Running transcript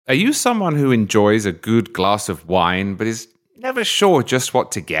Are you someone who enjoys a good glass of wine but is never sure just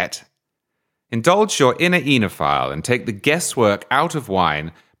what to get? Indulge your inner enophile and take the guesswork out of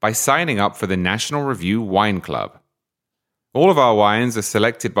wine by signing up for the National Review Wine Club. All of our wines are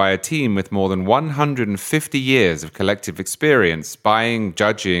selected by a team with more than 150 years of collective experience buying,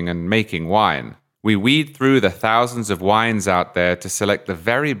 judging, and making wine. We weed through the thousands of wines out there to select the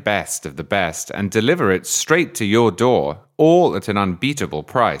very best of the best and deliver it straight to your door, all at an unbeatable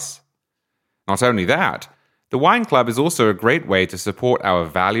price. Not only that, the Wine Club is also a great way to support our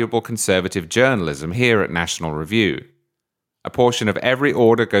valuable conservative journalism here at National Review. A portion of every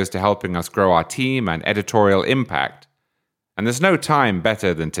order goes to helping us grow our team and editorial impact. And there's no time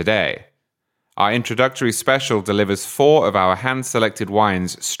better than today. Our introductory special delivers 4 of our hand-selected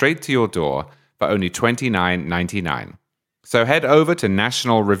wines straight to your door for only $29.99. So head over to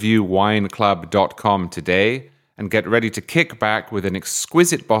nationalreviewwineclub.com today and get ready to kick back with an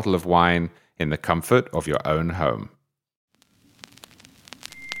exquisite bottle of wine in the comfort of your own home.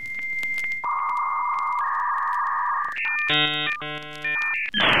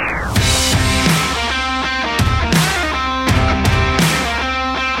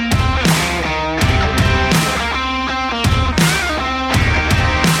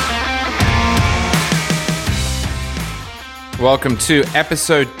 Welcome to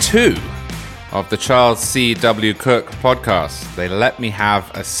episode 2 of the Charles C. W. Cook podcast. They let me have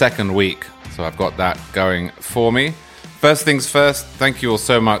a second week, so I've got that going for me. First things first, thank you all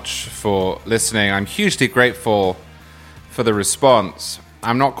so much for listening. I'm hugely grateful for the response.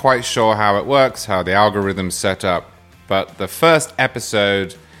 I'm not quite sure how it works, how the algorithm's set up, but the first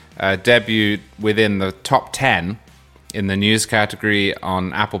episode debuted within the top 10 in the news category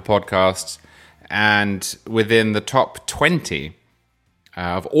on Apple Podcasts, and within the top 20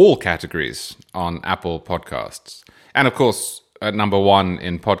 of all categories on Apple Podcasts. And of course, at number 1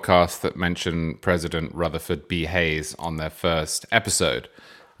 in podcasts that mention President Rutherford B. Hayes on their first episode.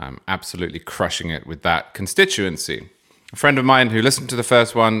 I'm absolutely crushing it with that constituency. A friend of mine who listened to the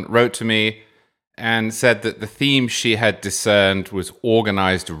first one wrote to me and said that the theme she had discerned was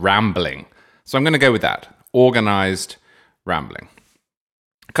organized rambling. So I'm going to go with that, organized rambling.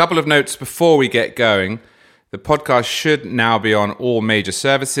 A couple of notes before we get going. The podcast should now be on all major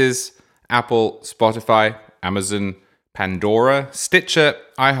services: Apple, Spotify, Amazon, Pandora, Stitcher,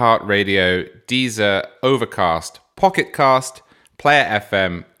 iHeartRadio, Deezer, Overcast, Pocket Cast, Player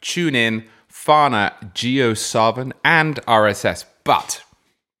FM, TuneIn, Fauna, JioSaavn, and RSS. But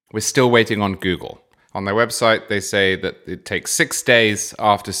we're still waiting on Google. On their website, they say that it takes 6 days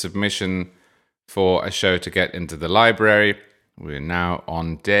after submission for a show to get into the library. We're now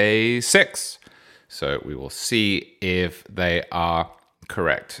on day 6, so we will see if they are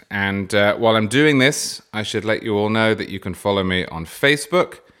correct. And while I'm doing this, I should let you all know that you can follow me on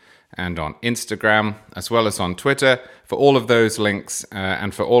Facebook and on Instagram, as well as on Twitter. For all of those links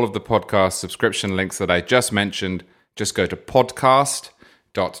and for all of the podcast subscription links that I just mentioned, just go to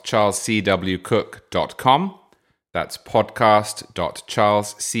podcast.charlescwcook.com. That's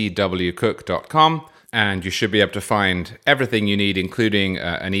podcast.charlescwcook.com. And you should be able to find everything you need, including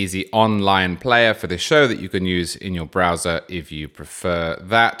an easy online player for the show that you can use in your browser if you prefer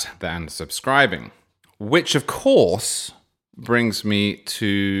that than subscribing. Which, of course, brings me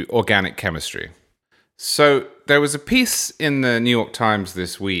to organic chemistry. So there was a piece in the New York Times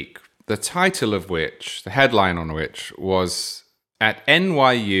this week, the title of which, the headline on which was, "At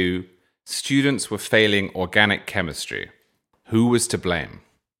NYU, students were failing organic chemistry. Who was to blame?"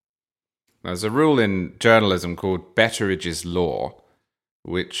 There's a rule in journalism called Betteridge's Law,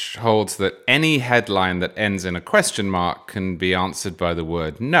 which holds that any headline that ends in a question mark can be answered by the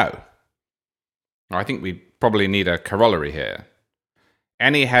word no. I think we probably need a corollary here.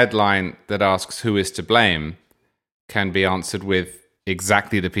 Any headline that asks who is to blame can be answered with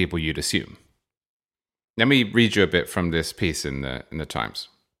exactly the people you'd assume. Let me read you a bit from this piece in the Times.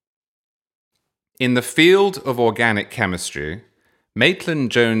 In the field of organic chemistry,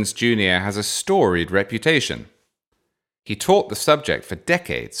 Maitland Jones Jr. has a storied reputation. He taught the subject for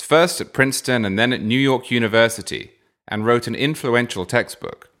decades, first at Princeton and then at New York University, and wrote an influential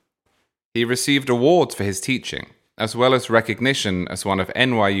textbook. He received awards for his teaching, as well as recognition as one of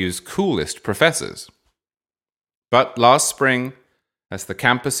NYU's coolest professors. But last spring, as the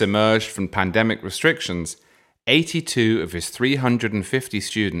campus emerged from pandemic restrictions, 82 of his 350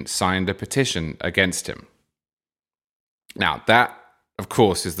 students signed a petition against him. Now, that, of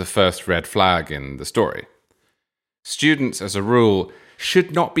course, is the first red flag in the story. Students, as a rule,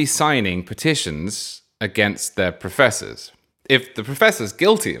 should not be signing petitions against their professors. If the professor's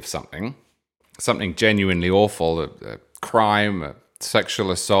guilty of something genuinely awful, a crime, a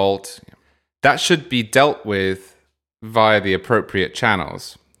sexual assault, that should be dealt with via the appropriate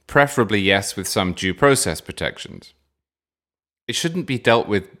channels, preferably, yes, with some due process protections. It shouldn't be dealt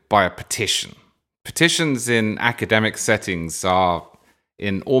with by a petition. Petitions in academic settings are,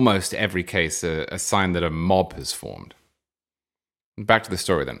 in almost every case, a sign that a mob has formed. Back to the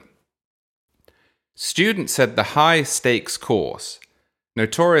story then. Students said the high-stakes course,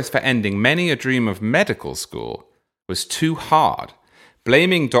 notorious for ending many a dream of medical school, was too hard,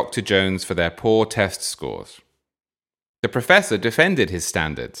 blaming Dr. Jones for their poor test scores. The professor defended his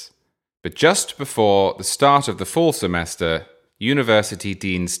standards, but just before the start of the fall semester, university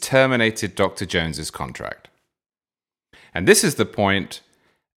deans terminated Dr. Jones's contract. And this is the point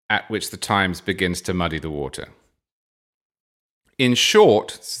at which the Times begins to muddy the water. In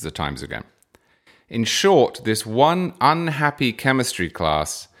short, this is the Times again, in short, this one unhappy chemistry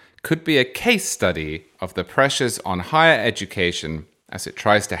class could be a case study of the pressures on higher education as it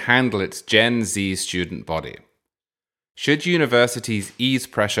tries to handle its Gen Z student body. Should universities ease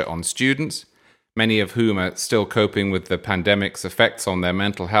pressure on students, many of whom are still coping with the pandemic's effects on their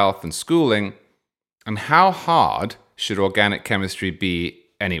mental health and schooling, and how hard should organic chemistry be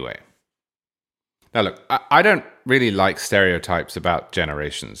anyway? Now look, I don't really like stereotypes about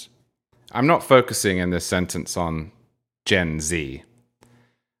generations. I'm not focusing in this sentence on Gen Z.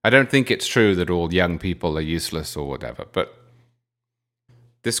 I don't think it's true that all young people are useless or whatever, but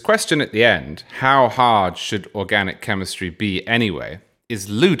this question at the end, how hard should organic chemistry be anyway, is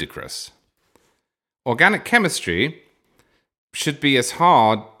ludicrous. Organic chemistry should be as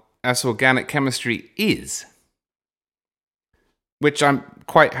hard as organic chemistry is, which I'm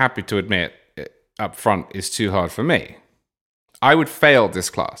quite happy to admit up front is too hard for me. I would fail this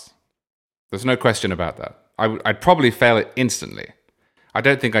class. There's no question about that. I'd probably fail it instantly. I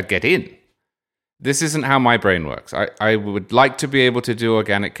don't think I'd get in. This isn't how my brain works. I would like to be able to do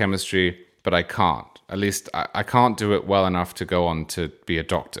organic chemistry, but I can't. At least I can't do it well enough to go on to be a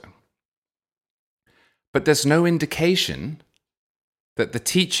doctor. But there's no indication that the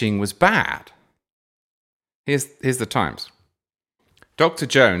teaching was bad. Here's the Times. Dr.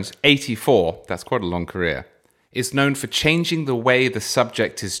 Jones, 84, that's quite a long career, is known for changing the way the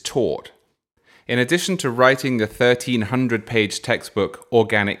subject is taught. In addition to writing the 1,300-page textbook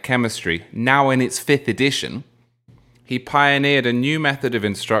Organic Chemistry, now in its 5th edition, he pioneered a new method of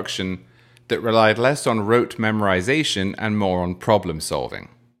instruction that relied less on rote memorization and more on problem solving.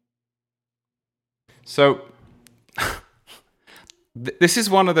 So, this is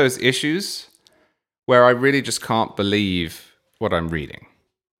one of those issues where I really just can't believe what I'm reading.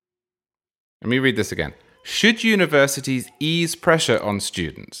 Let me read this again. Should universities ease pressure on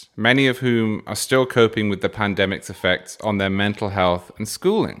students, many of whom are still coping with the pandemic's effects on their mental health and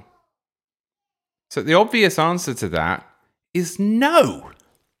schooling? So the obvious answer to that is no.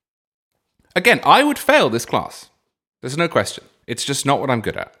 Again, I would fail this class. There's no question. It's just not what I'm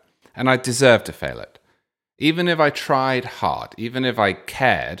good at. And I deserve to fail it. Even if I tried hard, even if I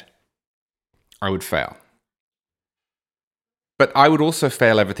cared, I would fail. But I would also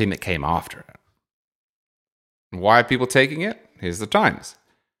fail everything that came after it. Why are people taking it? Here's the Times.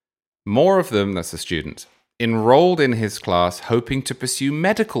 More of them, that's the students, enrolled in his class hoping to pursue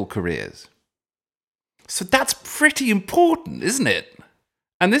medical careers. So that's pretty important, isn't it?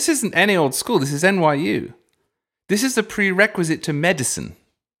 And this isn't any old school, this is NYU. This is a prerequisite to medicine.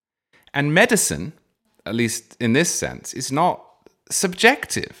 And medicine, at least in this sense, is not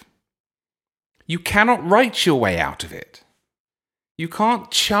subjective. You cannot write your way out of it. You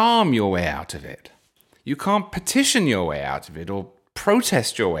can't charm your way out of it. You can't petition your way out of it, or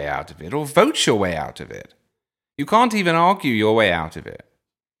protest your way out of it, or vote your way out of it. You can't even argue your way out of it.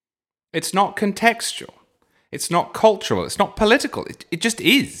 It's not contextual. It's not cultural. It's not political. It just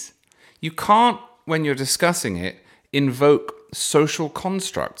is. You can't, when you're discussing it, invoke social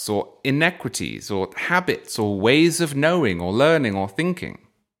constructs or inequities or habits or ways of knowing or learning or thinking.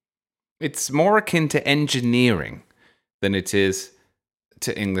 It's more akin to engineering than it is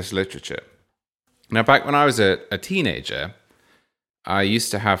to English literature. Now, back when I was a teenager, I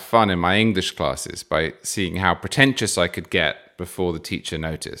used to have fun in my English classes by seeing how pretentious I could get before the teacher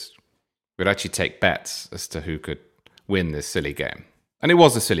noticed. We'd actually take bets as to who could win this silly game. And it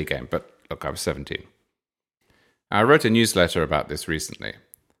was a silly game, but look, I was 17. I wrote a newsletter about this recently.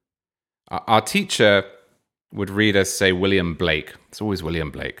 Our teacher would read us, say, William Blake. It's always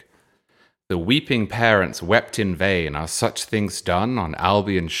William Blake. The weeping parents wept in vain. Are such things done on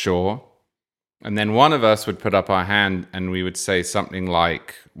Albion shore? And then one of us would put up our hand and we would say something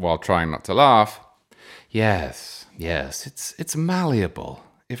like, while trying not to laugh, yes, it's malleable,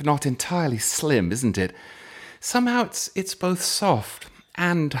 if not entirely slim, isn't it? somehow it's both soft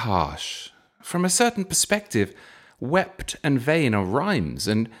and harsh. From a certain perspective, wept and vain are rhymes,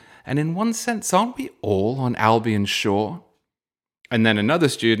 and in one sense, aren't we all on Albion's shore? And then another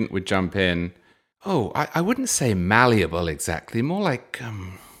student would jump in, oh, I wouldn't say malleable exactly, more like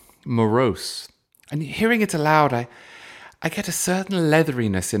morose. And hearing it aloud, I get a certain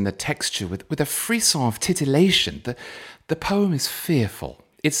leatheriness in the texture with a frisson of titillation. The poem is fearful.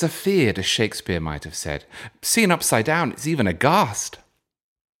 It's afeard, as Shakespeare might have said. Seen upside down, it's even aghast.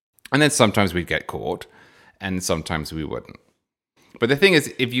 And then sometimes we'd get caught, and sometimes we wouldn't. But the thing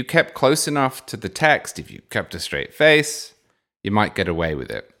is, if you kept close enough to the text, if you kept a straight face, you might get away with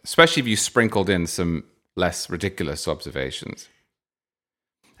it, especially if you sprinkled in some less ridiculous observations.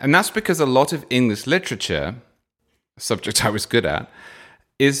 And that's because a lot of English literature, a subject I was good at,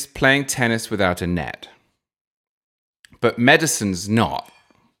 is playing tennis without a net. But medicine's not,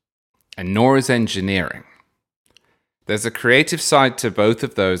 and nor is engineering. There's a creative side to both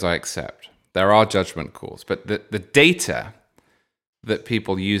of those, I accept. There are judgment calls, but the data that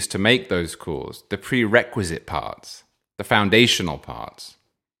people use to make those calls, the prerequisite parts, the foundational parts,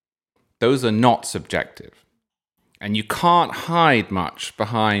 those are not subjective. And you can't hide much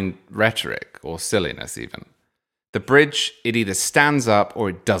behind rhetoric or silliness even. The bridge, it either stands up or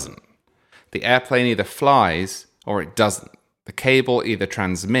it doesn't. The airplane either flies or it doesn't. The cable either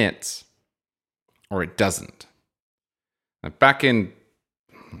transmits or it doesn't. Now, back in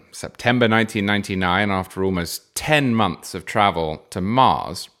September 1999, after almost 10 months of travel to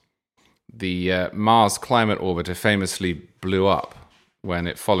Mars, the Mars Climate Orbiter famously blew up when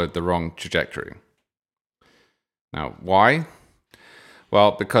it followed the wrong trajectory. Now, why?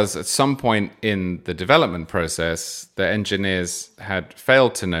 Well, because at some point in the development process, the engineers had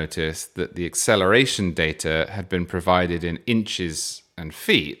failed to notice that the acceleration data had been provided in inches and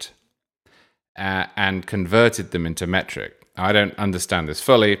feet and converted them into metric. I don't understand this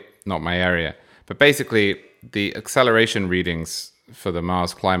fully, not my area, but basically the acceleration readings for the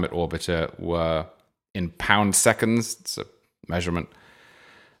Mars Climate Orbiter were in pound seconds. It's a measurement.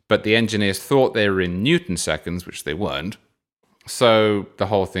 But the engineers thought they were in Newton seconds, which they weren't. So the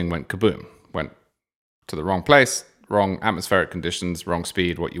whole thing went kaboom. Went to the wrong place, wrong atmospheric conditions, wrong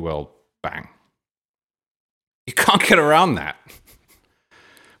speed, what you will, bang. You can't get around that.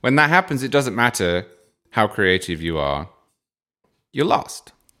 When that happens, it doesn't matter how creative you are. You're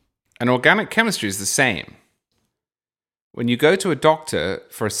lost. And organic chemistry is the same. When you go to a doctor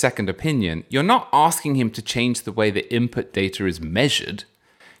for a second opinion, you're not asking him to change the way the input data is measured.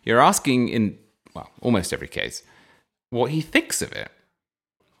 You're asking, in almost every case, what he thinks of it,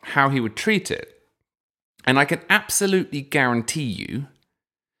 how he would treat it. And I can absolutely guarantee you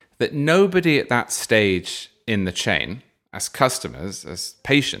that nobody at that stage in the chain, as customers, as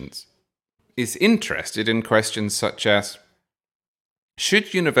patients, is interested in questions such as,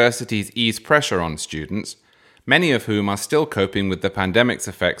 should universities ease pressure on students, many of whom are still coping with the pandemic's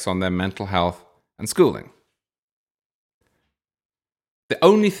effects on their mental health and schooling? The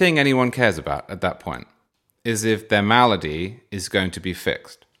only thing anyone cares about at that point is if their malady is going to be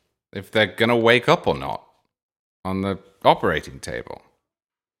fixed, if they're going to wake up or not on the operating table.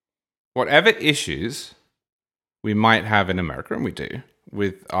 Whatever issues we might have in America, and we do,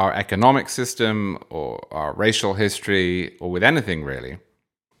 with our economic system or our racial history or with anything really,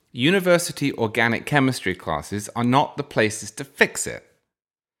 university organic chemistry classes are not the places to fix it.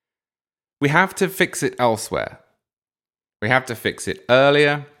 We have to fix it elsewhere. We have to fix it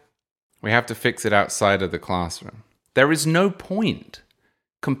earlier. We have to fix it outside of the classroom. There is no point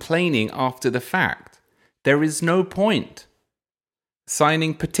complaining after the fact. There is no point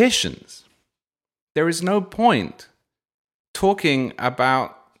signing petitions. There is no point talking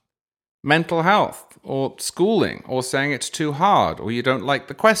about mental health or schooling or saying it's too hard or you don't like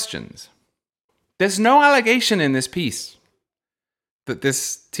the questions. There's no allegation in this piece that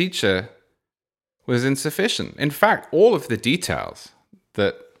this teacher was insufficient. In fact, all of the details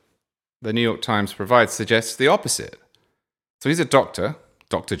that the New York Times provides suggests the opposite. So he's a doctor,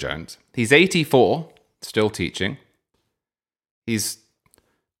 Dr. Jones. He's 84, still teaching. He's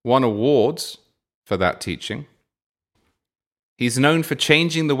won awards for that teaching. He's known for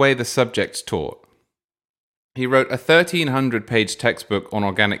changing the way the subject's taught. He wrote a 1,300-page textbook on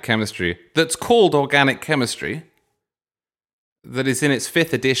organic chemistry that's called Organic Chemistry, that is in its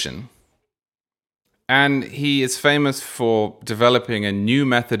 5th edition. And he is famous for developing a new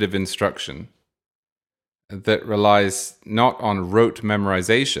method of instruction that relies not on rote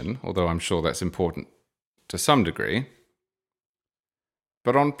memorization, although I'm sure that's important to some degree,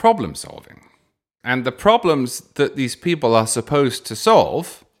 but on problem solving. And the problems that these people are supposed to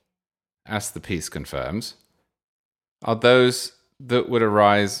solve, as the piece confirms, are those that would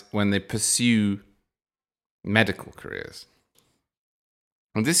arise when they pursue medical careers.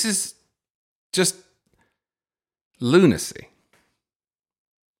 And this is just lunacy.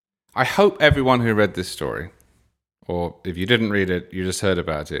 I hope everyone who read this story, or if you didn't read it, you just heard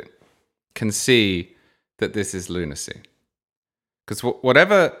about it, can see that this is lunacy. Because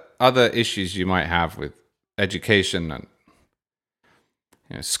whatever other issues you might have with education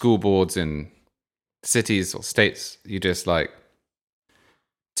and school boards in cities or states you dislike,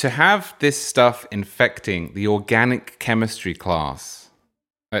 to have this stuff infecting the organic chemistry class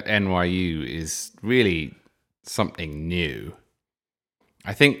at NYU is really something new.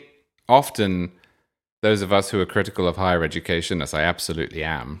 I think often those of us who are critical of higher education, as I absolutely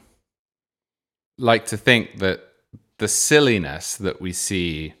am, like to think that the silliness that we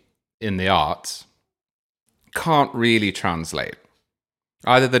see in the arts can't really translate.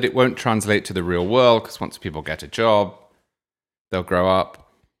 Either that it won't translate to the real world, because once people get a job, they'll grow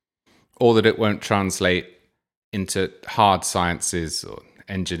up, or that it won't translate into hard sciences or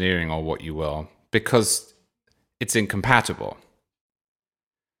engineering or what you will, because it's incompatible.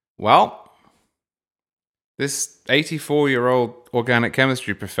 Well, this 84-year-old organic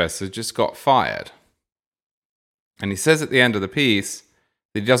chemistry professor just got fired. And he says at the end of the piece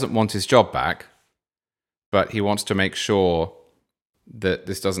that he doesn't want his job back, but he wants to make sure that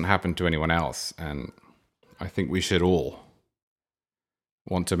this doesn't happen to anyone else. And I think we should all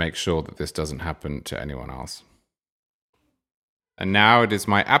want to make sure that this doesn't happen to anyone else. And now it is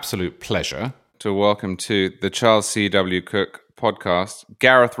my absolute pleasure to welcome to the Charles C.W. Cook podcast,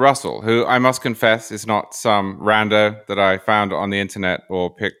 Gareth Russell, who I must confess is not some rando that I found on the internet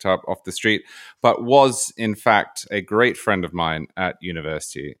or picked up off the street, but was in fact a great friend of mine at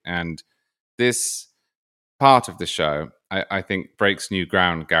university. And this part of the show, I think, breaks new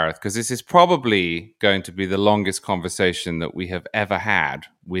ground, Gareth, because this is probably going to be the longest conversation that we have ever had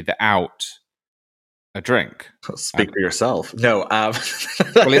without a drink. Speak for yourself. No.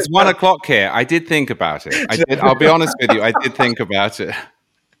 Well, it's 1 o'clock here. I did think about it. I'll be honest with you. I did think about it.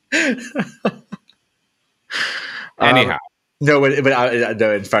 Anyhow. No, but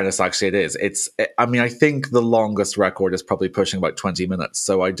no, in fairness, actually it is. I mean, I think the longest record is probably pushing about 20 minutes.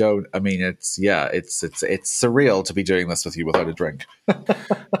 So it's surreal to be doing this with you without a drink.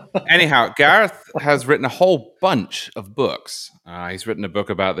 Anyhow, Gareth has written a whole bunch of books. He's written a book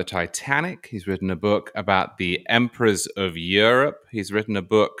about the Titanic. He's written a book about the emperors of Europe. He's written a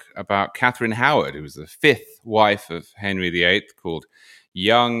book about Catherine Howard, who was the fifth wife of Henry VIII, called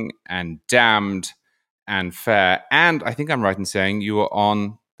Young and Damned and Fair. And I think I'm right in saying you were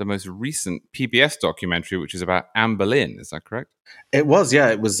on the most recent PBS documentary, which is about Anne Boleyn. Is that correct? It was, yeah.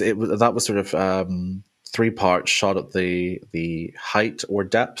 It was. That was sort of 3 parts shot at the height or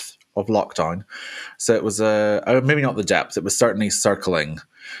depth of lockdown. So it was maybe not the depth. It was certainly circling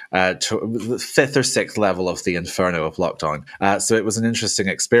to the 5th or 6th level of the inferno of lockdown. So it was an interesting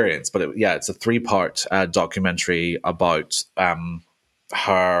experience. But it's a 3-part documentary about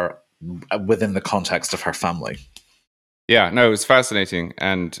her within the context of her family. Yeah, no, it was fascinating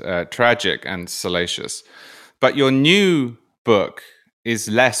and tragic and salacious. But your new book is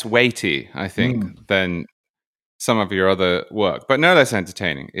less weighty, I think, than some of your other work, but no less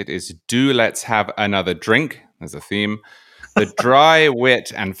entertaining. It is Do Let's Have Another Drink, as a theme, the dry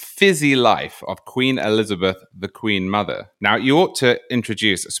wit and fizzy life of Queen Elizabeth, the Queen Mother. Now, you ought to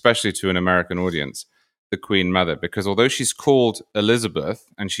introduce, especially to an American audience, the Queen Mother, because although she's called Elizabeth,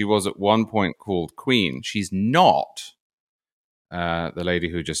 and she was at one point called Queen, she's not the lady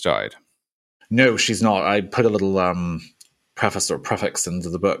who just died. No, she's not. I put a little preface or prefix into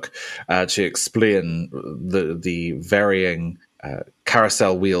the book to explain the varying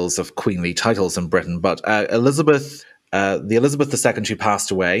carousel wheels of queenly titles in Britain. But Elizabeth, the Elizabeth II who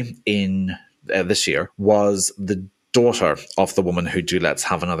passed away in this year, was the daughter of the woman who Do Let's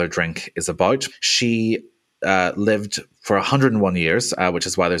Have Another Drink is about. She lived for 101 years, which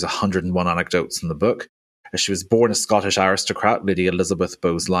is why there's 101 anecdotes in the book. She was born a Scottish aristocrat, Lady Elizabeth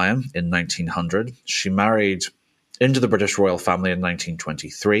Bowes-Lyon, in 1900. She married into the British royal family in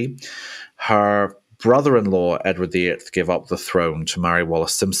 1923. Her brother-in-law, Edward VIII, gave up the throne to marry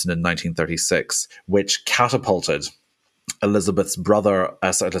Wallis Simpson in 1936, which catapulted Elizabeth's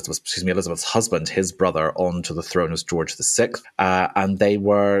husband, his brother, onto the throne as George VI. And they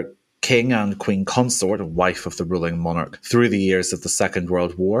were king and queen consort, wife of the ruling monarch, through the years of the Second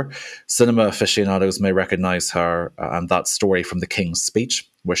World War. Cinema aficionados may recognise her and that story from The King's Speech,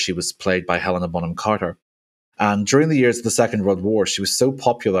 where she was played by Helena Bonham Carter. And during the years of the Second World War, she was so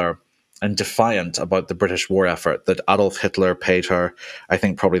popular and defiant about the British war effort that Adolf Hitler paid her, I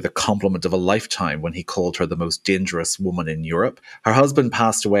think, probably the compliment of a lifetime when he called her the most dangerous woman in Europe. Her husband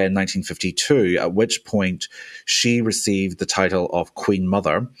passed away in 1952, at which point she received the title of Queen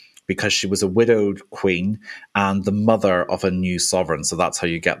Mother, because she was a widowed queen and the mother of a new sovereign. So that's how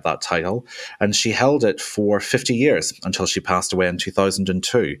you get that title. And she held it for 50 years until she passed away in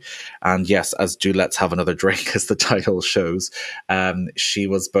 2002. And yes, as Do Let's Have Another Drink, as the title shows, she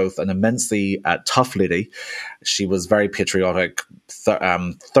was both an immensely tough lady. She was very patriotic,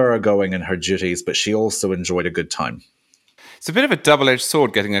 thoroughgoing in her duties, but she also enjoyed a good time. It's a bit of a double-edged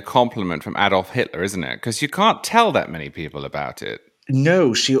sword getting a compliment from Adolf Hitler, isn't it? Because you can't tell that many people about it.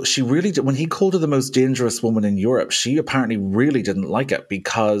 No, she really did. When he called her the most dangerous woman in Europe, she apparently really didn't like it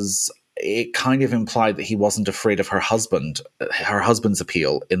because it kind of implied that he wasn't afraid of her husband's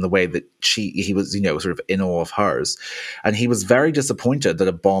appeal in the way that he was, sort of in awe of hers. And he was very disappointed that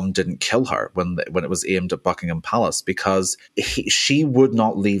a bomb didn't kill her when it was aimed at Buckingham Palace, because she would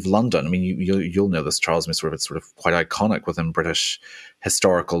not leave London. I mean, you'll know this, Charles. It's sort of quite iconic within British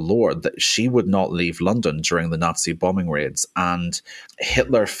historical lore that she would not leave London during the Nazi bombing raids. And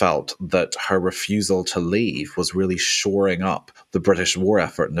Hitler felt that her refusal to leave was really shoring up the British war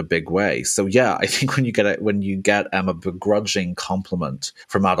effort in a big way. So yeah, I think when you get a begrudging compliment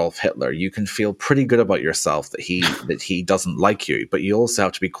from Adolf Hitler, you can feel pretty good about yourself that he doesn't like you, but you also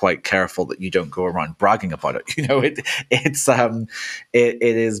have to be quite careful that you don't go around bragging about it. It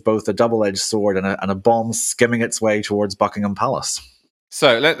is both a double-edged sword and a bomb skimming its way towards Buckingham Palace.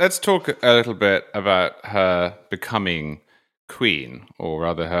 So let's talk a little bit about her becoming queen, or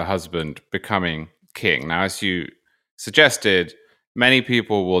rather her husband becoming king. Now, as you suggested, many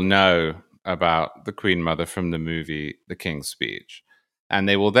people will know about the Queen Mother from the movie The King's Speech, and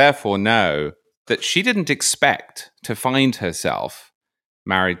they will therefore know that she didn't expect to find herself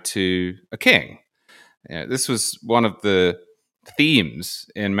married to a king. This was one of the themes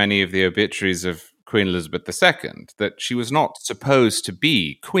in many of the obituaries of Queen Elizabeth II, that she was not supposed to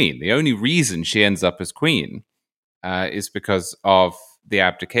be queen. The only reason she ends up as queen is because of the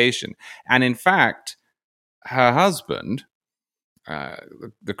abdication. And in fact, her husband,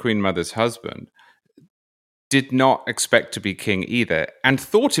 the Queen Mother's husband, did not expect to be king either, and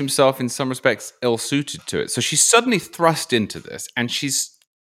thought himself in some respects ill-suited to it. So she's suddenly thrust into this, and she's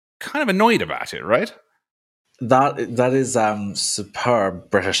kind of annoyed about it, right? That is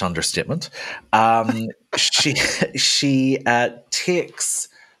superb British understatement. She takes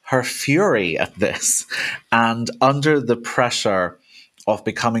her fury at this, and under the pressure of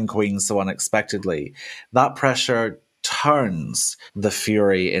becoming queen so unexpectedly, that pressure turns the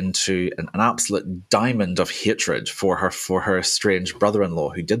fury into an absolute diamond of hatred for her estranged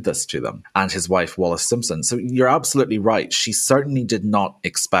brother-in-law who did this to them, and his wife Wallis Simpson. So you're absolutely right. She certainly did not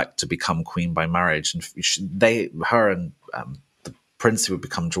expect to become queen by marriage, and her and the prince who would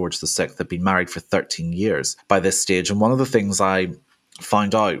become George VI had been married for 13 years by this stage. And one of the things I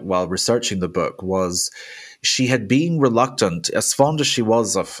found out while researching the book was she had been reluctant, as fond as she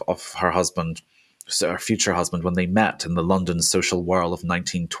was of her husband, her future husband, when they met in the London social whirl of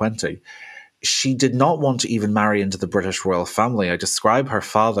 1920. She did not want to even marry into the British royal family. I describe her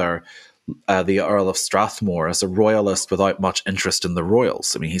father, the Earl of Strathmore, as a royalist without much interest in the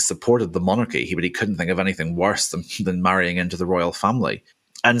royals. I mean, he supported the monarchy, but he couldn't think of anything worse than marrying into the royal family.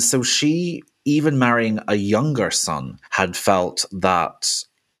 And so she, even marrying a younger son, had felt that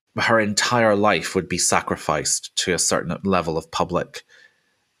her entire life would be sacrificed to a certain level of public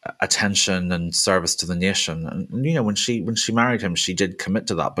attention and service to the nation. And when she married him, she did commit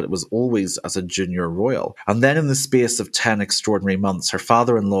to that, but it was always as a junior royal. And then in the space of 10 extraordinary months, her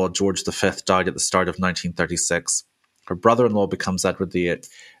father-in-law George V died at the start of 1936. Her brother-in-law becomes Edward VIII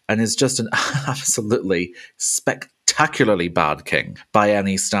and is just an absolutely spectacularly bad king by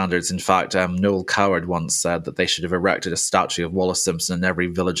any standards. In fact, Noel Coward once said that they should have erected a statue of Wallis Simpson in every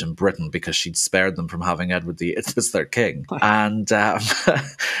village in Britain because she'd spared them from having Edward VIII as their king. And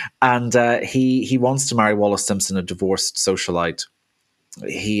he wants to marry Wallis Simpson, a divorced socialite.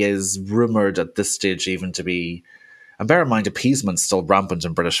 He is rumoured at this stage even to be, and bear in mind, appeasement's still rampant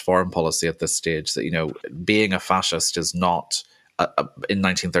in British foreign policy at this stage, that, being a fascist is not, in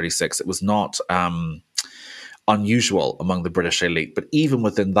 1936, it was not unusual among the British elite. But even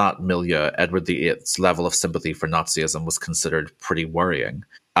within that milieu, Edward VIII's level of sympathy for Nazism was considered pretty worrying.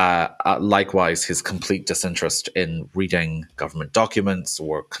 Likewise, his complete disinterest in reading government documents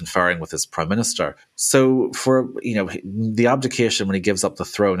or conferring with his prime minister. So for, the abdication when he gives up the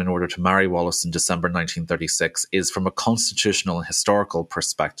throne in order to marry Wallis in December 1936 is, from a constitutional and historical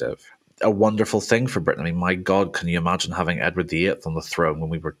perspective, a wonderful thing for Britain. I mean, my God, can you imagine having Edward VIII on the throne when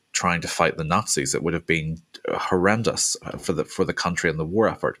we were trying to fight the Nazis? It would have been horrendous for the country and the war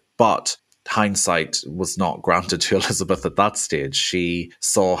effort. But hindsight was not granted to Elizabeth at that stage. She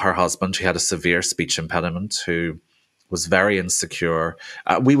saw her husband, who had a severe speech impediment, who was very insecure.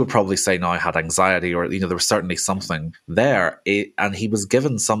 We would probably say now had anxiety, or there was certainly something there. And he was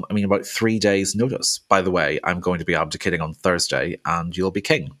given about 3 days' notice. By the way, I'm going to be abdicating on Thursday, and you'll be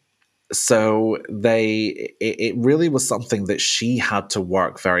king. So it really was something that she had to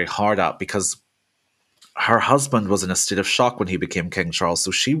work very hard at, because her husband was in a state of shock when he became King Charles.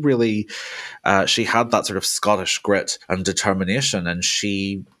 So she really, she had that sort of Scottish grit and determination, and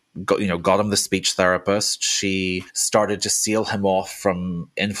she got him the speech therapist. She started to seal him off from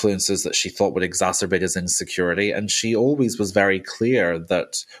influences that she thought would exacerbate his insecurity. And she always was very clear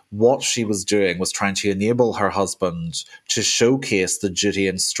that what she was doing was trying to enable her husband to showcase the duty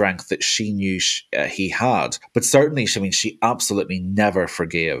and strength that she knew he had. But certainly, she absolutely never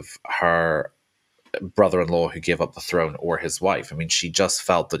forgave her brother-in-law who gave up the throne, or his wife. She just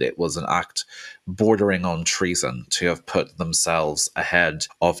felt that it was an act bordering on treason to have put themselves ahead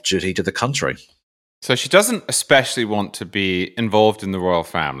of duty to the country. So she doesn't especially want to be involved in the royal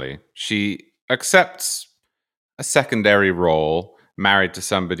family. She accepts a secondary role, married to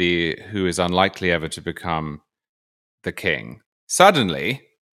somebody who is unlikely ever to become the king. Suddenly,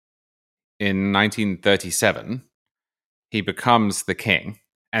 in 1937, he becomes the king,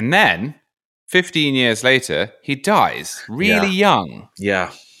 and then 15 years later, he dies really young.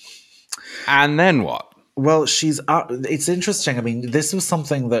 Yeah. And then what? Well, it's interesting. This was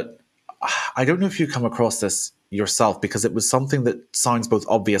something that, I don't know if you come across this yourself, because it was something that sounds both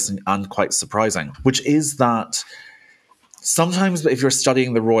obvious and quite surprising, which is that sometimes if you're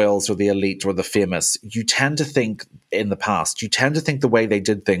studying the royals or the elite or the famous, you tend to think the way they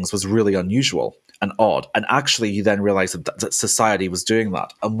did things was really unusual and odd. And actually, you then realize that society was doing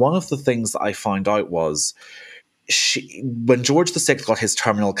that. And one of the things that I found out was when George VI got his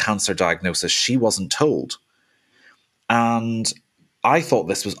terminal cancer diagnosis, she wasn't told. And I thought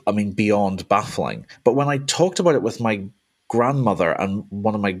this was, beyond baffling. But when I talked about it with my grandmother and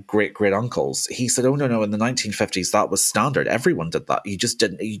one of my great uncles, he said, "Oh no, in the 1950s that was standard. Everyone did that. You just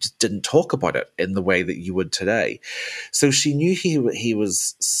didn't talk about it in the way that you would today." So she knew he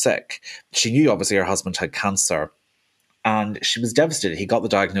was sick. She knew obviously her husband had cancer, and she was devastated. He got the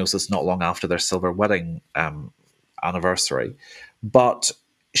diagnosis not long after their silver wedding anniversary, but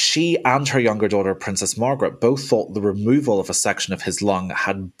she and her younger daughter, Princess Margaret, both thought the removal of a section of his lung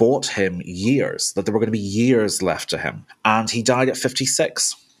had bought him years, that there were going to be years left to him. And he died at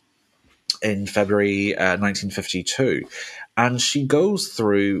 56 in February 1952. And she goes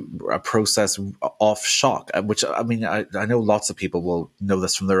through a process of shock, which, I know lots of people will know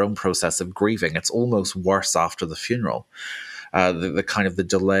this from their own process of grieving. It's almost worse after the funeral. The kind of the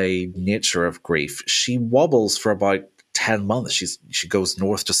delayed nature of grief. She wobbles for about 10 months. She goes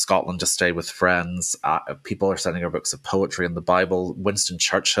north to Scotland to stay with friends. People are sending her books of poetry and the Bible. Winston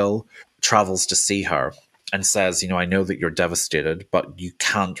Churchill travels to see her and says, "I know that you're devastated, but you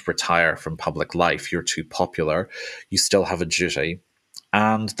can't retire from public life. You're too popular. You still have a duty."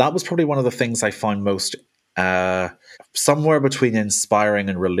 And that was probably one of the things I found most somewhere between inspiring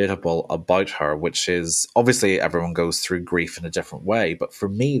and relatable about her, which is obviously everyone goes through grief in a different way. But for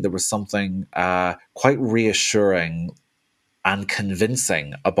me, there was something quite reassuring and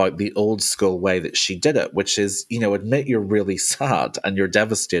convincing about the old school way that she did it, which is, admit you're really sad and you're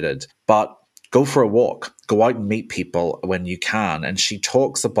devastated, but go for a walk, go out and meet people when you can. And she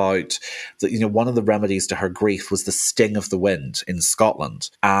talks about that, one of the remedies to her grief was the sting of the wind in Scotland,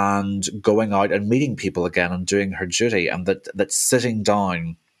 and going out and meeting people again and doing her duty, and that sitting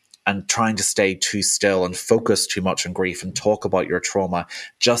down and trying to stay too still and focus too much on grief and talk about your trauma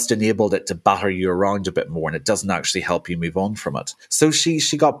just enabled it to batter you around a bit more, and it doesn't actually help you move on from it. So she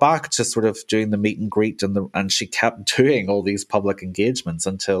got back to sort of doing the meet and greet, and she kept doing all these public engagements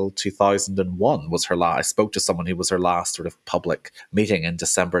until 2001 was her last. I spoke to someone who was her last sort of public meeting in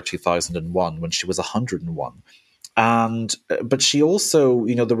December 2001 when she was 101. But she also,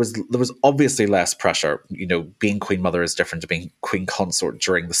 there was obviously less pressure. Being Queen Mother is different to being Queen Consort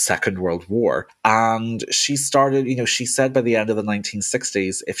during the Second World War. And she started, she said by the end of the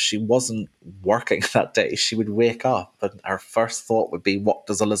 1960s, if she wasn't working that day, she would wake up and her first thought would be, what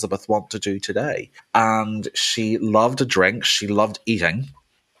does Elizabeth want to do today? And she loved a drink. She loved eating.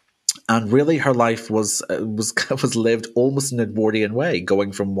 And really, her life was was lived almost in an Edwardian way,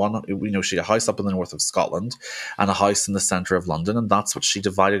 going from one. She had a house up in the north of Scotland and a house in the centre of London, and that's what she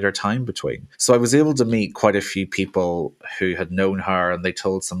divided her time between. So I was able to meet quite a few people who had known her, and they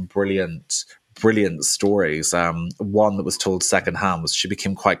told some brilliant stories. One that was told secondhand was she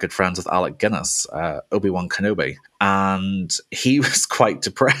became quite good friends with Alec Guinness, Obi-Wan Kenobi. And he was quite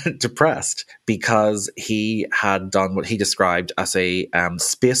depressed because he had done what he described as a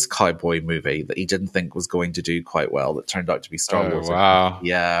space cowboy movie that he didn't think was going to do quite well, that turned out to be Star Wars. Wow.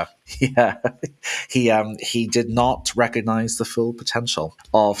 Yeah. He did not recognize the full potential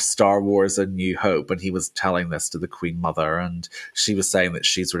of Star Wars: A New Hope, and he was telling this to the Queen Mother, and she was saying that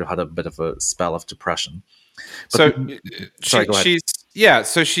she sort of had a bit of a spell of depression. But Sorry, go ahead.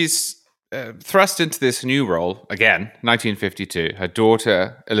 She's thrust into this new role again, 1952. Her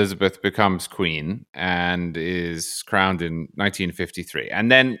daughter Elizabeth becomes queen and is crowned in 1953, and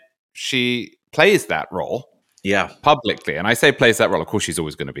then she plays that role. Yeah. Publicly. And I say plays that role. Of course, she's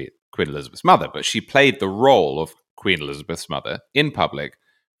always going to be Queen Elizabeth's mother, but she played the role of Queen Elizabeth's mother in public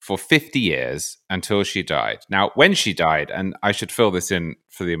for 50 years until she died. Now, when she died, and I should fill this in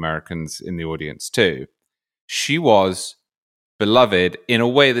for the Americans in the audience too, she was beloved in a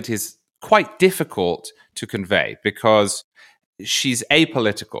way that is quite difficult to convey because she's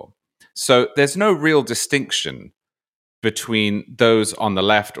apolitical. So there's no real distinction between those on the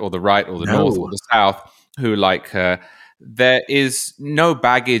left or the right or the north or the south who like her. There is no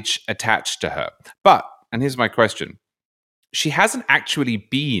baggage attached to her. But, and here's my question, she hasn't actually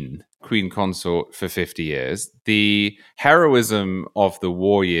been queen consort for 50 years. The heroism of the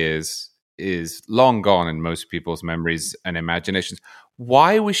war years is long gone in most people's memories and imaginations.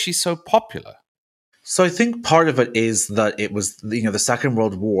 Why was she so popular? So I think part of it is that it was, the Second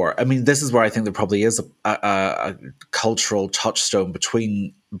World War. I mean, this is where I think there probably is a cultural touchstone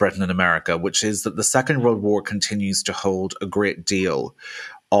between Britain and America, which is that the Second World War continues to hold a great deal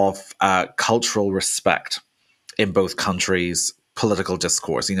of cultural respect in both countries' political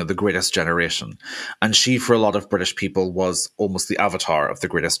discourse, the Greatest Generation. And she, for a lot of British people, was almost the avatar of the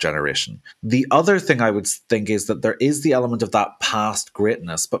Greatest Generation. The other thing I would think is that there is the element of that past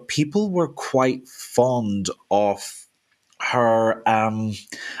greatness, but people were quite fond of her,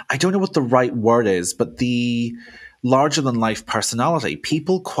 I don't know what the right word is, but the larger-than-life personality.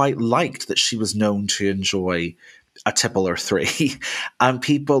 People quite liked that she was known to enjoy a tipple or three. And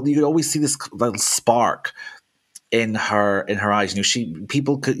people, you could always see this little spark in her eyes.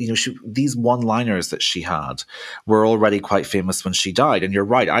 These one-liners that she had were already quite famous when she died. And you're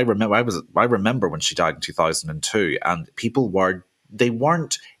right, I remember when she died in 2002, and people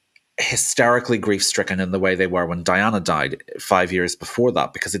weren't hysterically grief-stricken in the way they were when Diana died 5 years before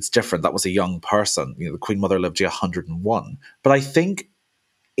that, because it's different. That was a young person. The Queen Mother lived to 101. But I think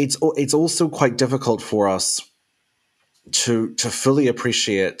it's also quite difficult for us to fully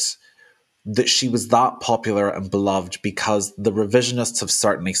appreciate that she was that popular and beloved, because the revisionists have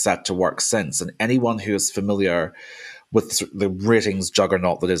certainly set to work since. And anyone who is familiar with the ratings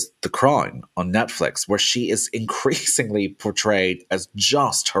juggernaut that is The Crown on Netflix, where she is increasingly portrayed as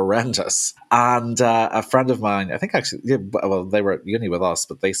just horrendous. And a friend of mine, I think actually, they were at uni with us,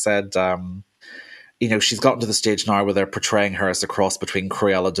 but they said, she's gotten to the stage now where they're portraying her as a cross between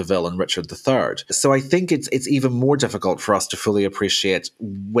Cruella de Vil and Richard III. So I think it's even more difficult for us to fully appreciate,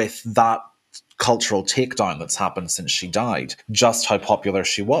 with that cultural takedown that's happened since she died, just how popular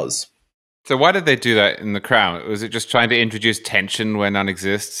she was. So why did they do that in The Crown? Was it just trying to introduce tension where none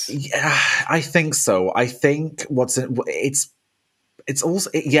exists? Yeah, I think so. I think it's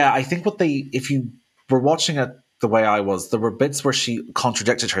also, I think if you were watching it the way I was, there were bits where she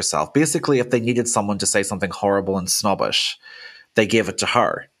contradicted herself. Basically, if they needed someone to say something horrible and snobbish, they gave it to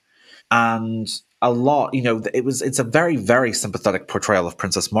her. And a lot, it's a very, very sympathetic portrayal of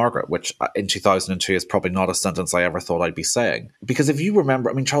Princess Margaret, which in 2002 is probably not a sentence I ever thought I'd be saying. Because if you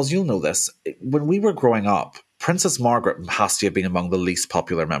remember, Charles, you'll know this, when we were growing up, Princess Margaret has to have been among the least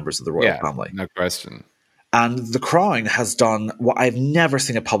popular members of the royal family. No question. And The Crown has done what I've never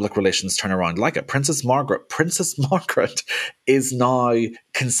seen a public relations turnaround like it. Princess Margaret is now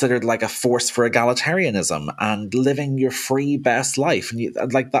considered like a force for egalitarianism and living your free best life.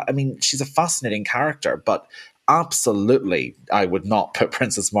 And like that, she's a fascinating character, but absolutely I would not put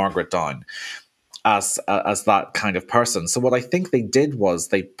Princess Margaret down as that kind of person. So what I think they did was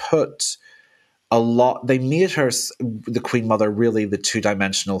they made her, the Queen Mother, really the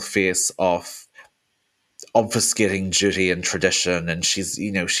two-dimensional face of obfuscating duty and tradition, and she's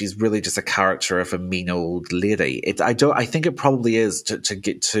really just a character of a mean old lady. I think it probably is to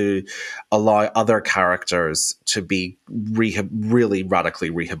get to allow other characters to be really radically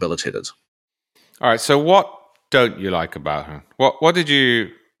rehabilitated. All right. So, what don't you like about her? What did you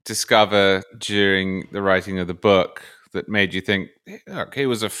discover during the writing of the book that made you think, look, here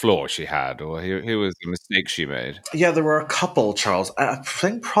was a flaw she had, or here was a mistake she made? Yeah, there were a couple, Charles. I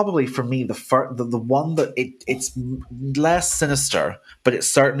think probably for me the one that it's less sinister, but it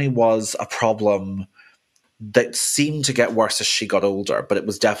certainly was a problem that seemed to get worse as she got older, but it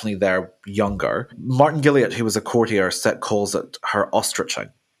was definitely there younger. Martin Gilliat, who was a courtier, calls it her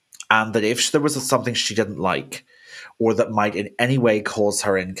ostriching, and that if there was something she didn't like, or that might in any way cause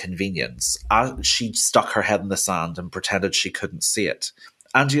her inconvenience, she stuck her head in the sand and pretended she couldn't see it.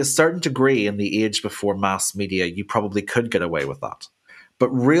 And to a certain degree, in the age before mass media, you probably could get away with that. But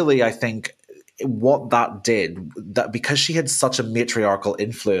really, I think what that did, that because she had such a matriarchal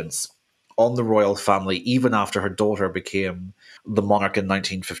influence on the royal family, even after her daughter became the monarch in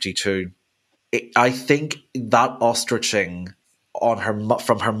 1952, I think that ostriching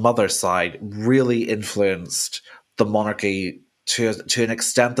from her mother's side really influenced the monarchy to an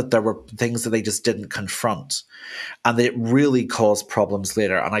extent that there were things that they just didn't confront, and it really caused problems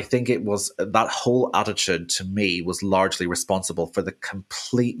later. And I think it was that whole attitude, to me, was largely responsible for the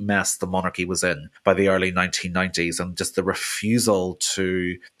complete mess the monarchy was in by the early 1990s, and just the refusal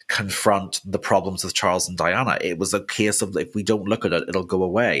to confront the problems with Charles and Diana. It was a case of, if we don't look at it, it'll go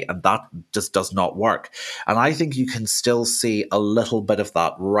away, and that just does not work. And I think you can still see a little bit of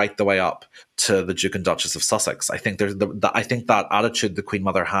that right the way up to the Duke and Duchess of Sussex. I think I think that attitude the Queen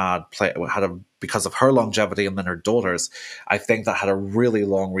Mother had because of her longevity and then her daughters, I think that had a really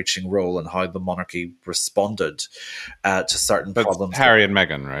long-reaching role in how the monarchy responded to certain problems. Harry and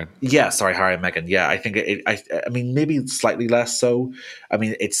Meghan, right? Yeah, sorry, Harry and Meghan. Yeah, I think I mean, maybe slightly less so. I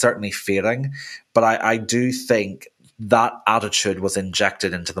mean, it's certainly fading, but I do think that attitude was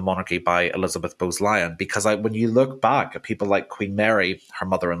injected into the monarchy by Elizabeth Bowes-Lyon, because when you look back at people like Queen Mary, her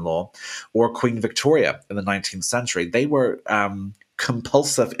mother-in-law, or Queen Victoria in the 19th century, they were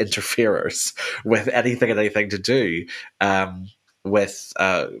compulsive interferers with anything to do with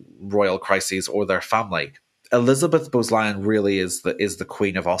royal crises or their family. Elizabeth Bowes-Lyon really is the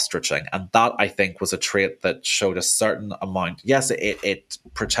queen of ostriching, and that, I think, was a trait that showed a certain amount. Yes, it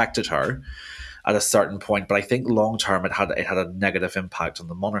protected her at a certain point, but I think long term it had a negative impact on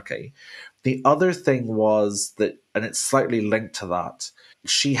the monarchy. The other thing was that, and it's slightly linked to that,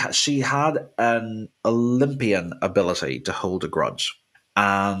 she had an Olympian ability to hold a grudge,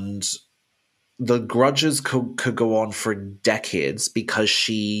 and the grudges could go on for decades because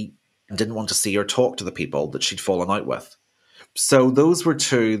she didn't want to see or talk to the people that she'd fallen out with. So those were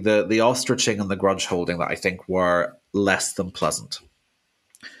two, the ostriching and the grudge holding, that I think were less than pleasant.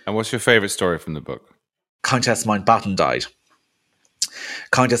 And what's your favorite story from the book? Countess Mountbatten died.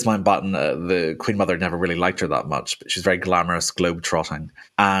 Countess Mountbatten, the Queen Mother never really liked her that much, but she's very glamorous, globe-trotting.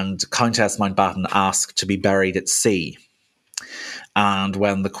 And Countess Mountbatten asked to be buried at sea. And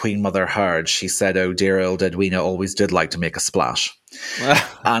when the Queen Mother heard, she said, "Oh, dear old Edwina always did like to make a splash."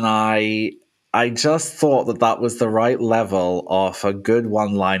 And I just thought that was the right level of a good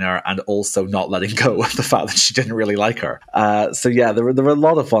one-liner, and also not letting go of the fact that she didn't really like her. So yeah, there were a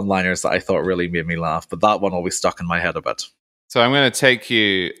lot of one-liners that I thought really made me laugh, but that one always stuck in my head a bit. So I'm going to take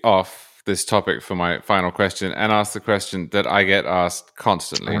you off this topic for my final question and ask the question that I get asked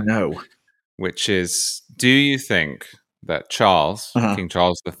constantly. Oh no. Which is, do you think that Charles, King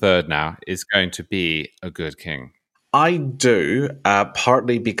Charles III now, is going to be a good king? I do,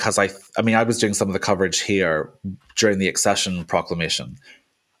 partly because I was doing some of the coverage here during the accession proclamation,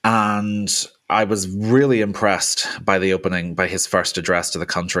 and I was really impressed by his first address to the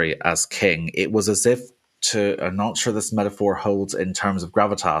country as king. It was as if, I'm not sure this metaphor holds in terms of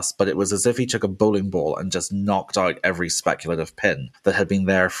gravitas, but it was as if he took a bowling ball and just knocked out every speculative pin that had been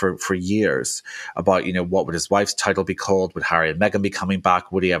there for years about, what would his wife's title be called? Would Harry and Meghan be coming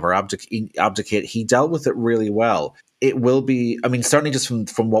back? Would he ever abdicate? He dealt with it really well. It will be, certainly just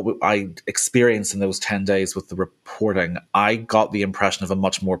from what I experienced in those 10 days with the reporting, I got the impression of a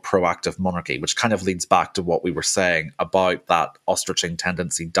much more proactive monarchy, which kind of leads back to what we were saying about that ostriching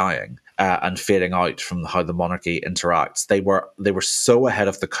tendency dying and fading out from how the monarchy interacts. They were so ahead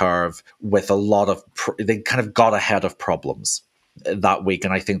of the curve with a lot of, they kind of got ahead of problems that week,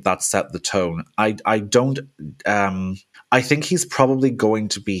 and I think that set the tone. I think he's probably going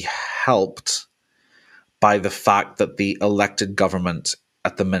to be helped by the fact that the elected government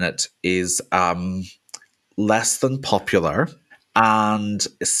at the minute is less than popular, and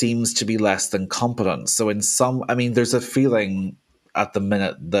seems to be less than competent. So there's a feeling at the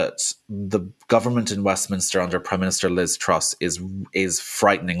minute that the government in Westminster under Prime Minister Liz Truss is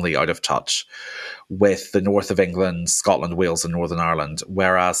frighteningly out of touch with the north of England, Scotland, Wales, and Northern Ireland,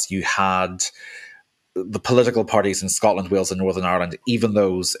 whereas you had the political parties in Scotland, Wales, and Northern Ireland, even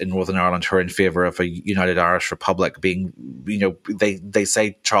those in Northern Ireland who are in favour of a united Irish Republic, being, they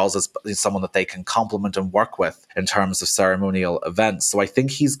say Charles is someone that they can complement and work with in terms of ceremonial events. So I think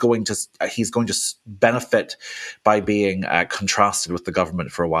he's going to benefit by being contrasted with the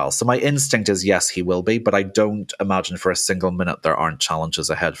government for a while. So my instinct is yes, he will be, but I don't imagine for a single minute there aren't challenges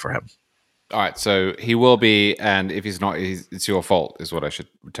ahead for him. All right, so he will be, and if he's not, it's your fault, is what I should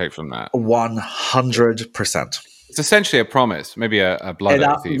take from that. 100%. It's essentially a promise, maybe a blood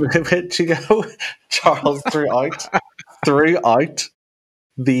oath. To go, Charles throughout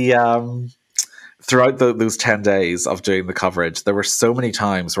those 10 days of doing the coverage, there were so many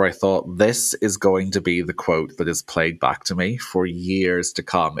times where I thought, this is going to be the quote that is played back to me for years to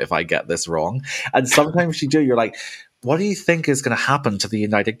come if I get this wrong. And sometimes you're like, what do you think is going to happen to the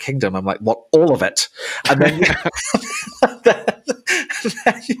United Kingdom? I'm like, what? All of it. And then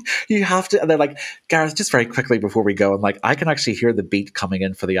you have to, and they're like, Gareth, just very quickly before we go, I'm like, I can actually hear the beat coming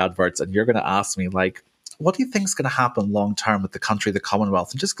in for the adverts, and you're going to ask me, like, what do you think is going to happen long term with the country, the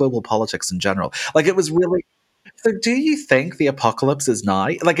Commonwealth, and just global politics in general? Like, it was really. So do you think the apocalypse is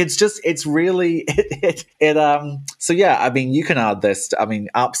nigh? Like, it's really. So yeah, I mean, you can add this.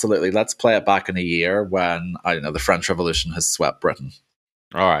 Absolutely. Let's play it back in a year when, I don't know, the French Revolution has swept Britain.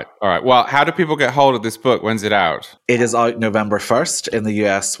 All right. Well, how do people get hold of this book? When's it out? It is out November 1st in the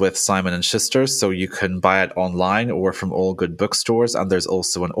US with Simon & Schuster, so you can buy it online or from all good bookstores, and there's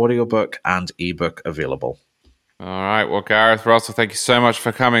also an audiobook and ebook available. All right. Well, Gareth Russell, thank you so much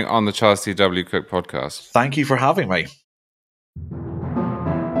for coming on the Charles C.W. Cook podcast. Thank you for having me.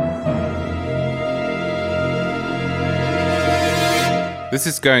 This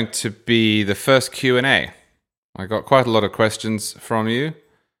is going to be the first Q&A. I got quite a lot of questions from you.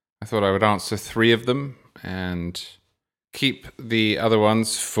 I thought I would answer 3 of them and keep the other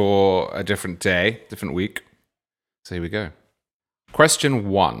ones for a different day, different week. So here we go. Question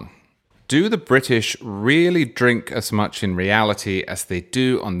 1. Do the British really drink as much in reality as they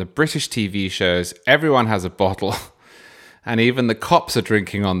do on the British TV shows? Everyone has a bottle, and even the cops are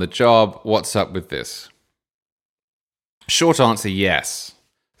drinking on the job. What's up with this? Short answer, yes.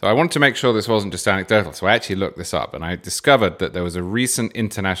 So I wanted to make sure this wasn't just anecdotal, so I actually looked this up, and I discovered that there was a recent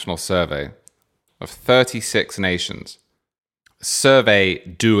international survey of 36 nations. Survey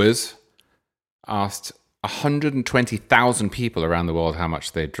doers asked 120,000 people around the world how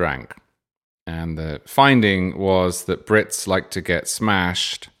much they drank. And the finding was that Brits like to get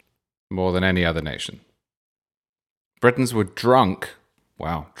smashed more than any other nation. Britons were drunk,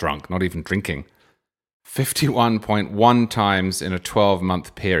 not even drinking, 51.1 times in a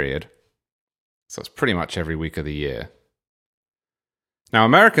 12-month period. So it's pretty much every week of the year. Now,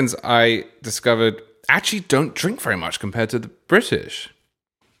 Americans, I discovered, actually don't drink very much compared to the British.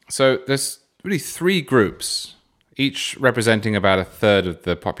 So there's really 3 groups, each representing about a third of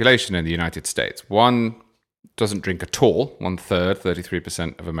the population in the United States. One doesn't drink at all, 1/3,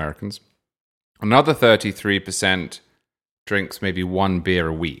 33% of Americans. Another 33% drinks maybe 1 beer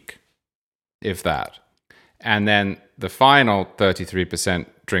a week, if that. And then the final 33%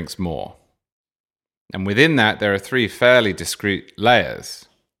 drinks more. And within that, there are 3 fairly discrete layers.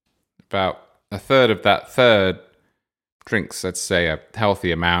 About a third of that third drinks, let's say, a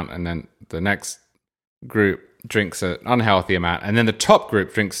healthy amount, and then the next group drinks an unhealthy amount, and then the top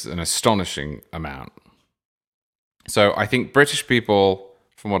group drinks an astonishing amount. So I think British people,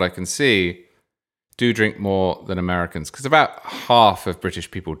 from what I can see, do drink more than Americans, because about half of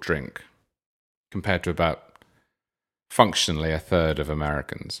British people drink, compared to about functionally a third of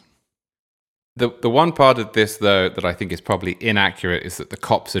Americans. The one part of this, though, that I think is probably inaccurate is that the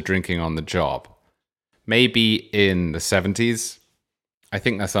cops are drinking on the job. Maybe in the 70s. I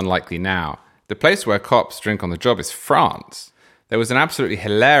think that's unlikely now. The place where cops drink on the job is France. There was an absolutely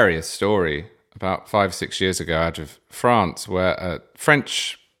hilarious story about 5-6 years ago out of France where a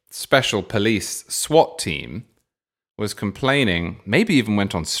French special police SWAT team was complaining, maybe even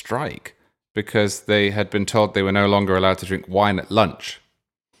went on strike, because they had been told they were no longer allowed to drink wine at lunch.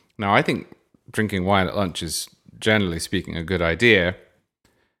 Now, I think drinking wine at lunch is, generally speaking, a good idea.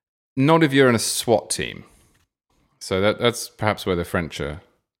 Not if you're in a SWAT team. So that's perhaps where the French are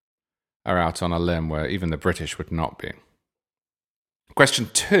out on a limb where even the British would not be. Question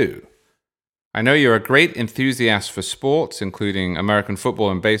 2. I know you're a great enthusiast for sports, including American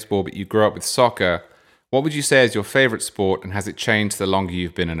football and baseball, but you grew up with soccer. What would you say is your favorite sport, and has it changed the longer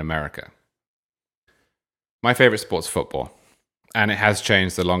you've been in America? My favorite sport's football, and it has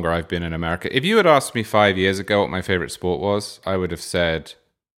changed the longer I've been in America. If you had asked me 5 years ago what my favorite sport was, I would have said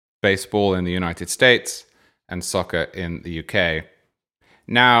baseball in the United States and soccer in the UK.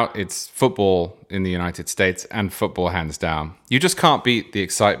 Now it's football in the United States and football hands down. You just can't beat the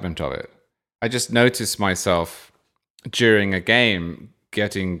excitement of it. I just notice myself during a game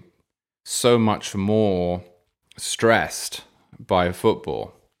getting so much more stressed by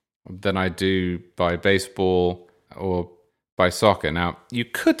football than I do by baseball or by soccer. Now, you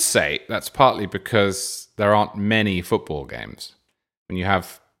could say that's partly because there aren't many football games. When you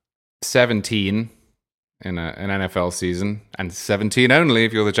have 17 in an NFL season, and 17 only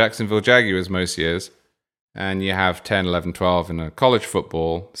if you're the Jacksonville Jaguars most years, and you have 10, 11, 12 in a college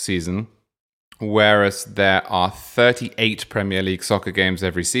football season, whereas there are 38 Premier League soccer games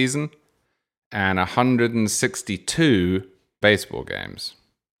every season, and 162 baseball games.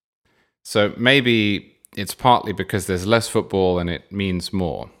 So maybe it's partly because there's less football and it means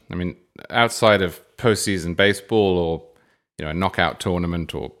more. I mean, outside of postseason baseball or a knockout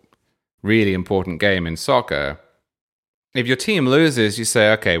tournament or really important game in soccer, if your team loses, you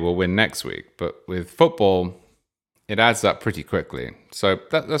say, okay, we'll win next week. But with football, it adds up pretty quickly. So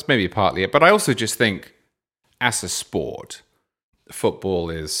that's maybe partly it. But I also just think, as a sport, football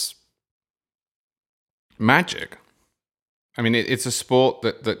is magic. I mean, it's a sport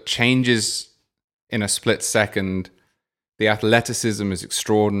that changes in a split second. The athleticism is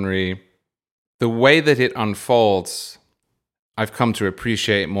extraordinary. The way that it unfolds, I've come to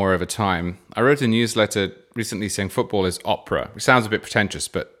appreciate more over time. I wrote a newsletter recently saying football is opera, which sounds a bit pretentious,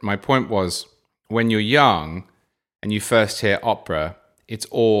 but my point was, when you're young and you first hear opera, it's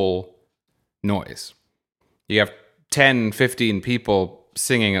all noise. You have 10, 15 people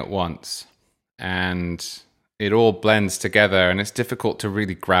singing at once, and it all blends together, and it's difficult to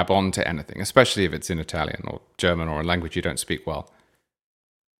really grab onto anything, especially if it's in Italian or German or a language you don't speak well.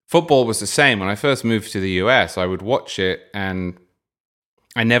 Football was the same. When I first moved to the US, I would watch it, and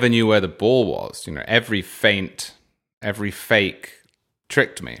I never knew where the ball was. Every feint, every fake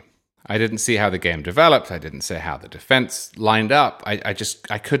tricked me. I didn't see how the game developed. I didn't see how the defense lined up. I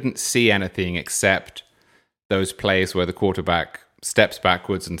couldn't see anything except those plays where the quarterback steps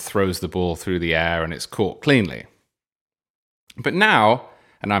backwards and throws the ball through the air and it's caught cleanly. But now,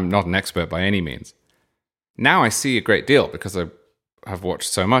 and I'm not an expert by any means, now I see a great deal because I have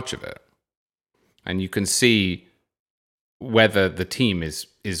watched so much of it. And you can see whether the team is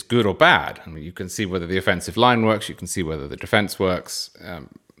good or bad. I mean, you can see whether the offensive line works, you can see whether the defense works.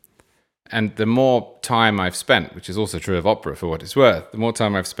 And the more time I've spent, which is also true of opera for what it's worth, the more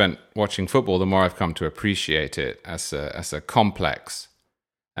time I've spent watching football, the more I've come to appreciate it as a complex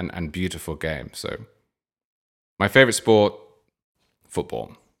and beautiful game. So my favorite sport,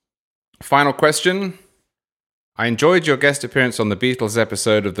 football. Final question. I enjoyed your guest appearance on the Beatles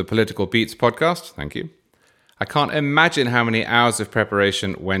episode of the Political Beats podcast. Thank you. I can't imagine how many hours of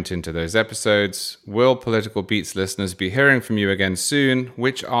preparation went into those episodes. Will Political Beats listeners be hearing from you again soon?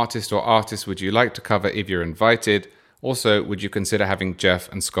 Which artist or artists would you like to cover if you're invited? Also, would you consider having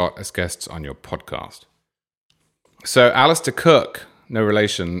Jeff and Scott as guests on your podcast? So Alistair Cooke, no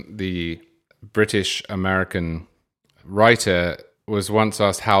relation, the British-American writer, was once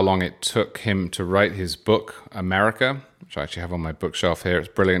asked how long it took him to write his book, America, which I actually have on my bookshelf here. It's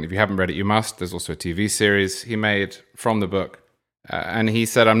brilliant. If you haven't read it, you must. There's also a TV series he made from the book. And he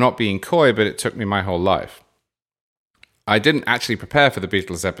said, I'm not being coy, but it took me my whole life. I didn't actually prepare for the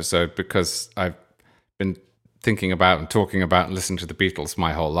Beatles episode because I've been thinking about and talking about and listening to the Beatles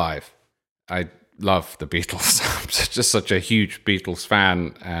my whole life. I love the Beatles. I'm just such a huge Beatles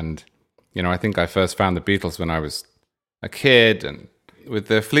fan. And, I think I first found the Beatles when I was a kid, and with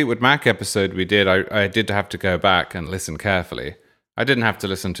the Fleetwood Mac episode we did, I did have to go back and listen carefully. I didn't have to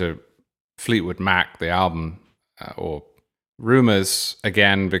listen to Fleetwood Mac, the album, or Rumours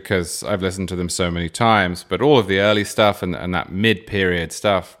again, because I've listened to them so many times, but all of the early stuff and that mid-period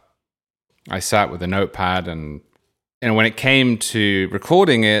stuff, I sat with a notepad, and when it came to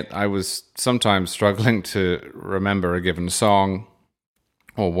recording it, I was sometimes struggling to remember a given song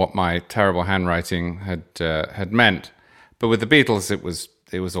or what my terrible handwriting had meant. But with the Beatles, it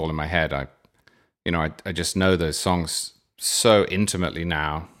was all in my head. I just know those songs so intimately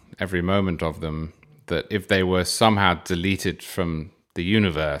now, every moment of them, that if they were somehow deleted from the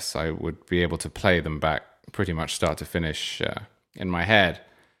universe, I would be able to play them back pretty much start to finish in my head.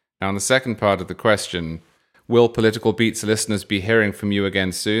 Now, on the second part of the question, will Political Beats listeners be hearing from you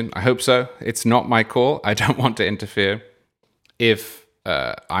again soon? I hope so. It's not my call. I don't want to interfere. If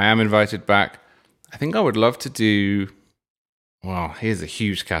I am invited back, I think I would love to do... Well, here's a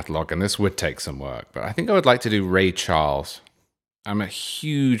huge catalogue, and this would take some work, but I think I would like to do Ray Charles. I'm a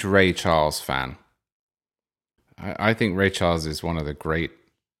huge Ray Charles fan. I think Ray Charles is one of the great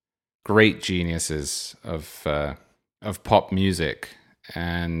geniuses of pop music,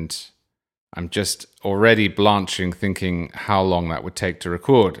 and I'm just already blanching thinking how long that would take to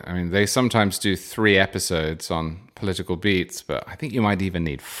record. I mean, they sometimes do 3 episodes on political beats, but I think you might even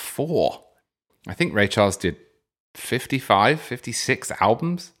need 4. I think Ray Charles did 56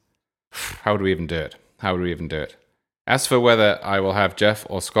 albums. How would we even do it? As for whether I will have Jeff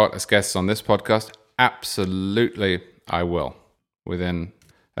or Scott as guests on this podcast, absolutely I will. Within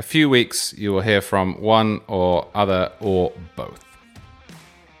a few weeks, you will hear from one or other or both.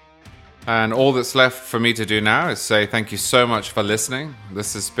 And all that's left for me to do now is say thank you so much for listening.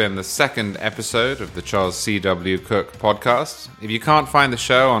 This has been the 2nd episode of the Charles C.W. Cook podcast. If you can't find the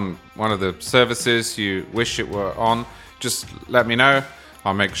show on one of the services you wish it were on, just let me know.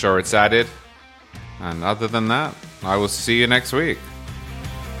 I'll make sure it's added. And other than that, I will see you next week.